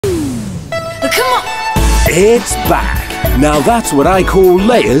Come on! It's back. Now that's what I call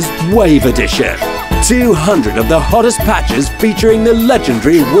Layers Wave Edition. 200 of the hottest patches featuring the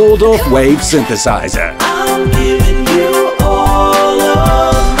legendary Waldorf Wave synthesizer. I'm giving you all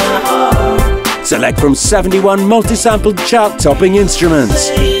of my heart. Select from 71 multi-sampled chart-topping instruments.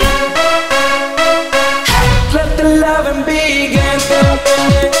 Let the loving begin.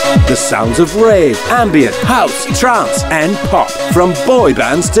 The sounds of rave, ambient, house, trance and pop. From boy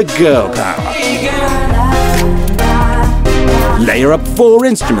bands to girl power. Layer up 4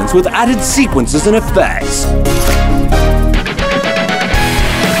 instruments with added sequences and effects.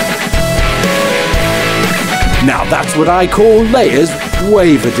 Now that's what I call Layers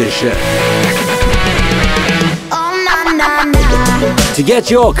Wave Edition. To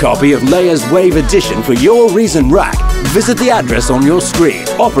get your copy of Layers Wave Edition for your Reason rack, visit the address on your screen.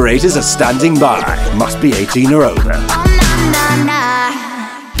 Operators are standing by. Must be 18 or older.